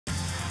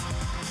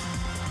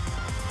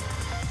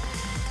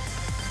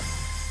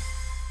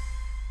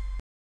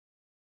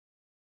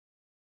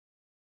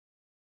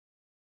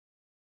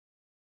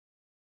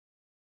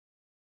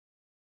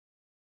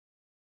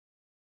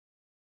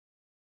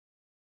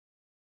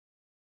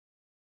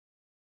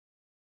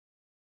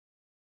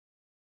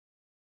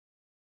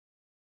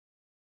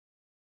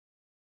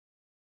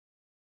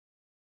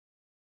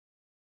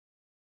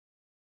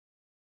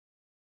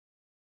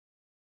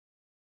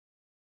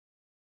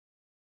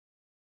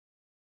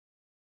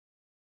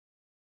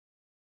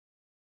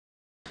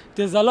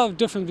there's a lot of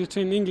difference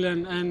between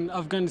England and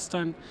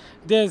Afghanistan.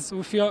 There's,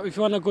 if you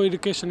want to go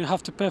education, you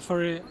have to pay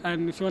for it,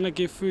 and if you want to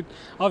get food,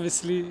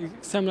 obviously,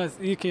 same as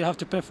UK, you have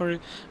to pay for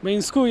it. But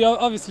in school, you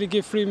obviously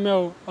get free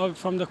meal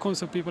from the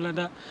council, people like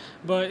that.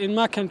 But in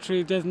my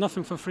country, there's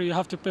nothing for free. You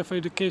have to pay for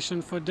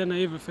education, for dinner,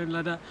 everything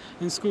like that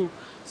in school.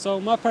 So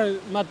my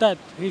dad,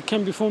 he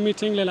came before me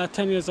to England like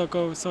 10 years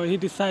ago. So he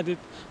decided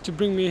to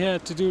bring me here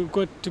to do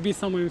good, to be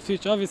somewhere in the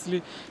future.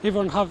 Obviously,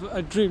 everyone have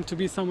a dream to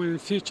be somewhere in the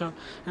future,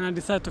 and I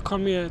decided to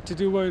come here to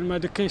do well in my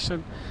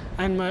education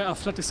and my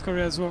athletics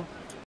career as well.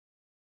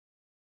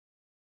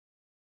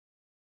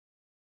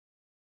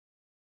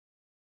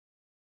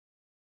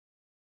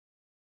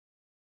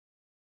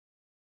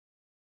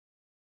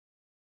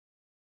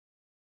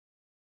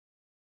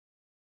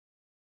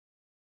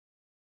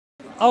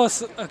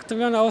 To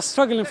be honest, I was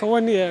struggling for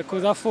 1 year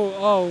because I thought,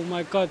 oh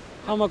my God,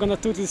 how am I going to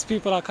talk to these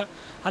people?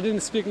 I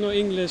didn't speak no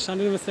English. I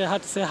didn't even say, I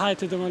had to say hi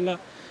to them and that.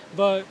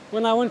 But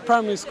when I went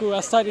primary school,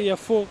 I started year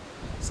 4.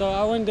 So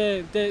I went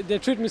there, they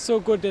treat me so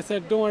good. They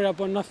said, don't worry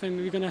about nothing.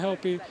 We're going to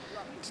help you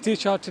to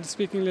teach you how to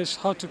speak English,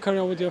 how to carry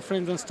on with your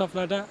friends and stuff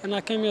like that. And I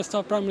came here to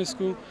start primary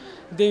school.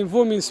 They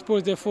involved me in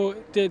sports, therefore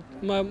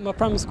my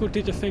primary school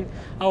teacher think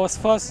I was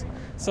fast.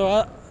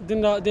 So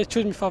they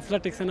chose me for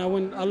athletics and I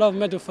won a lot of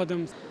medals for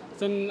them.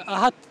 Then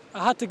I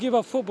had to give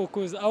up football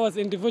because I was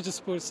individual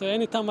sports. So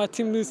anytime my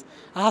team lose,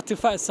 I had to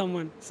fight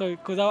someone. So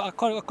because I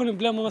couldn't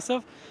blame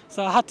myself,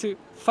 so I had to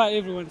fight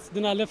everyone. So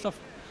then I left off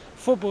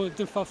football,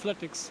 then for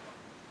athletics.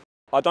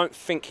 I don't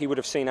think he would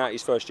have seen out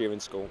his first year in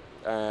school.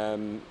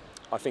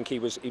 I think he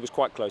was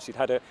quite close. He'd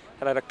had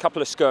a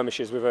couple of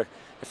skirmishes with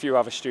a few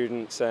other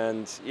students,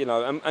 and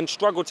and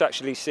struggled to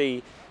actually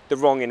see the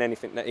wrong in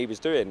anything that he was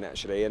doing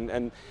actually.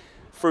 And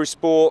through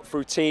sport,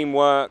 through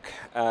teamwork,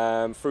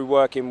 through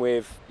working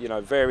with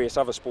various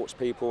other sports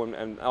people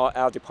and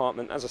our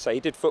department. As I say, he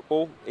did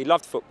football. He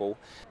loved football.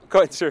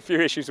 Got into a few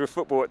issues with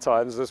football at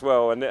times as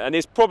well, and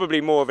is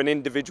probably more of an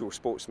individual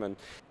sportsman.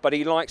 But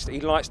he likes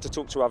to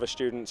talk to other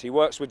students. He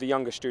works with the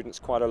younger students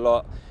quite a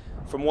lot.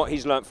 From what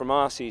he's learnt from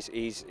us,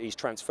 he's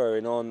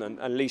transferring on,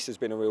 and Lisa's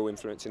been a real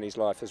influence in his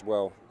life as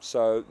well.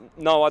 So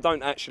no, I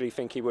don't actually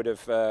think he would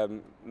have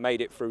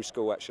made it through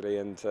school actually,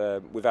 and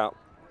without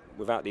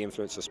the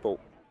influence of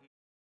sport.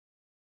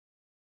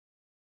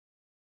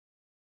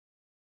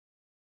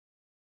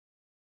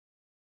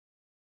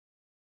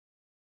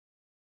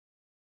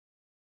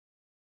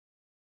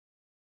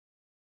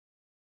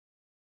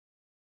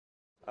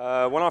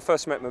 When I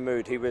first met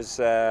Mahmood, he'd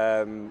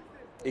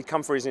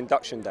come for his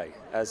induction day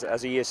as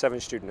a Year 7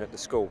 student at the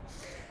school,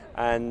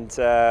 and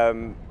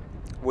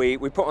we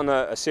put on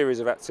a series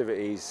of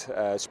activities,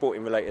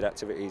 sporting related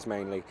activities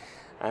mainly,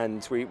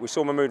 and we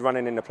saw Mahmood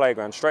running in the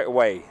playground. Straight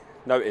away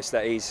noticed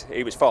that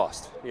he was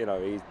fast.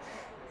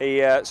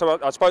 So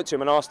I spoke to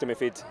him and asked him if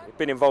he'd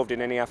been involved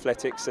in any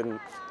athletics, and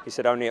he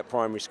said only at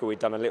primary school he'd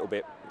done a little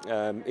bit.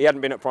 He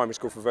hadn't been at primary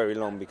school for very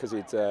long because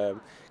he'd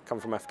come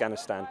from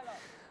Afghanistan.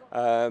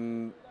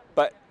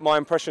 But my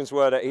impressions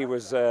were that he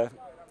was a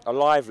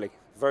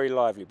very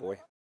lively boy.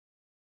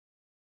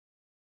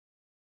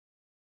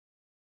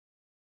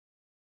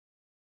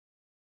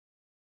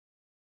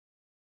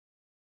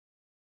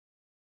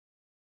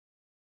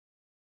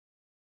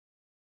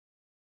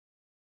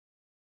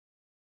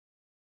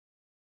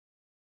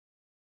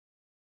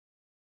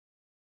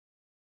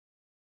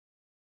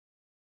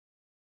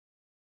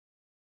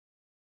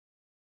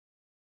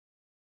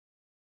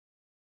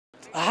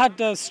 I had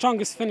the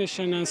strongest finish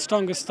and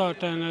strongest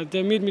start, and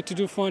they made me to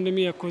do 400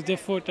 meters because they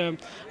thought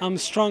I'm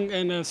strong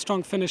and a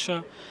strong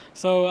finisher.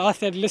 So I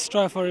said, let's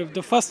try for it.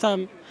 The first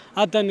time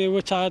I'd done it,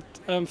 which I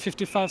had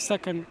 55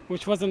 seconds,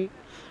 which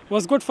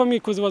was good for me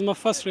because it was my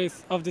first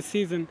race of the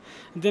season.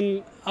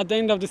 Then at the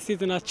end of the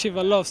season, I achieved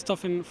a lot of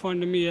stuff in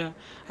 400 meters.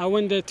 I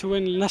went there to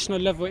win national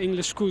level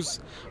English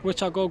schools,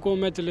 which I got gold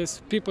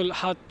medalist. People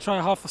had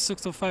tried hard for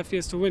 6 or 5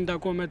 years to win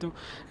that gold medal.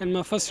 And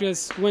my first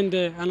race went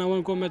there and I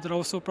won gold medal. I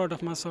was so proud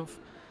of myself.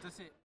 That's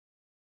it.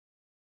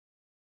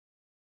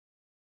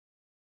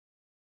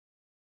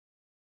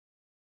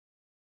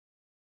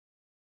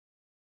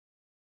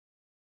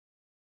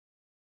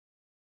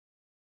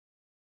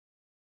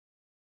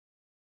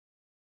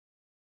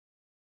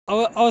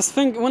 I was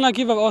thinking, when I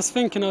gave up, I was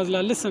thinking, I was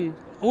like, listen,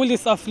 all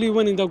these athletes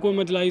winning the gold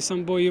medal, like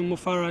Usain Bolt,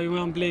 Mufara,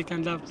 Iwan Blake,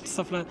 and that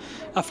stuff like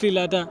athletes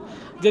like that,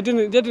 they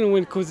didn't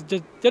win because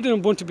they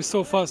didn't want to be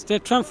so fast. They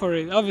trained for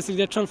it. Obviously,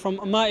 they trained from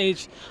my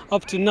age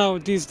up to now.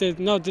 These days,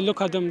 now they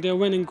look at them, they're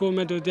winning gold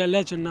medal, they're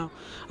legend now.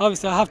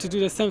 Obviously, I have to do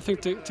the same thing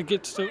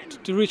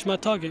to reach my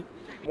target.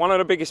 One of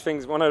the biggest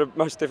things, one of the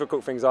most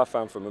difficult things I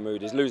found for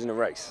Mahmood is losing a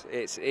race.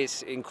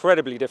 It's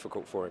incredibly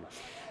difficult for him.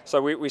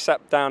 So we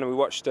sat down and we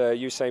watched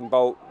Usain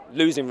Bolt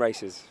losing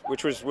races,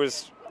 which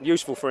was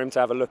useful for him to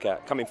have a look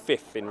at, coming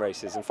 5th in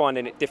races and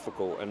finding it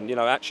difficult. And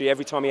actually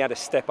every time he had a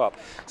step up.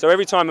 So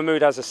every time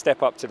Mahmood has a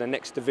step up to the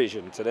next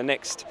division, to the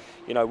next,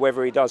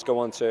 whether he does go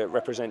on to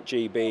represent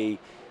GB,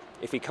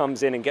 if he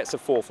comes in and gets a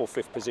 4th or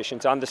 5th position,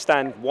 to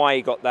understand why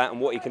he got that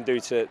and what he can do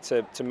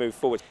to move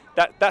forward.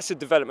 That's a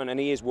development, and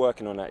he is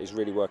working on that. He's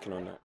really working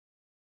on that.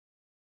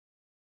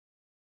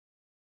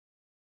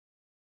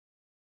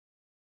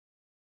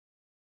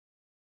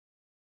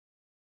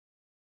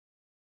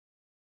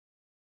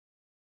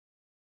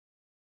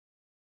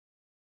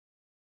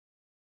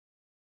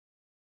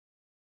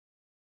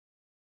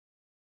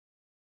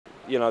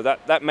 you know,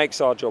 that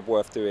makes our job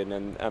worth doing.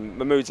 And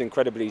Mahmood's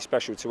incredibly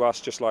special to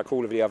us, just like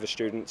all of the other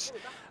students.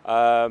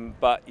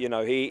 But you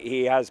know,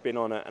 he has been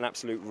on an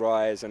absolute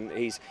rise, and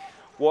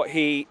what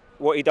he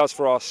does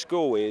for our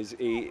school is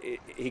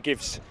he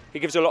gives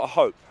a lot of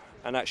hope.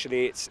 And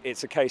actually,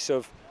 it's a case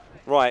of,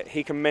 right,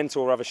 he can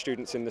mentor other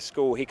students in the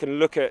school. He can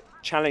look at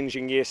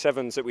challenging year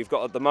 7s that we've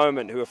got at the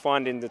moment, who are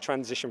finding the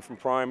transition from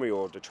primary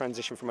or the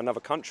transition from another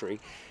country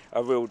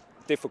a real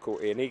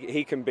difficulty, and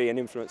he can be an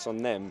influence on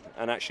them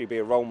and actually be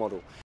a role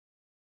model.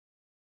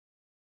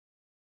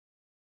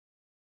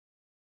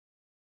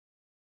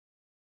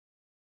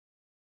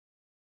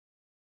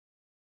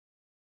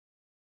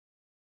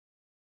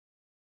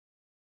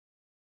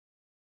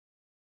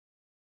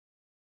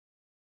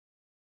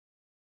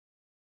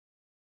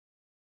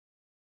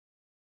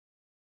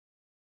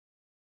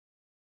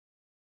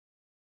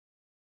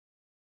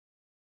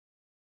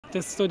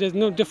 So there's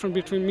no difference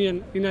between me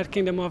and United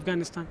Kingdom or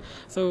Afghanistan.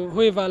 So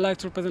whoever I like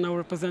to represent, I will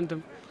represent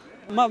them.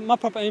 My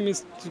proper aim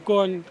is to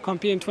go and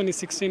compete in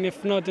 2016.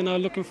 If not, then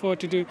I'm looking forward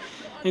to do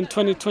in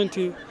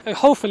 2020.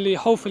 Hopefully,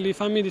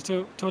 if I made it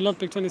to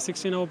Olympic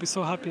 2016, I will be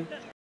so happy.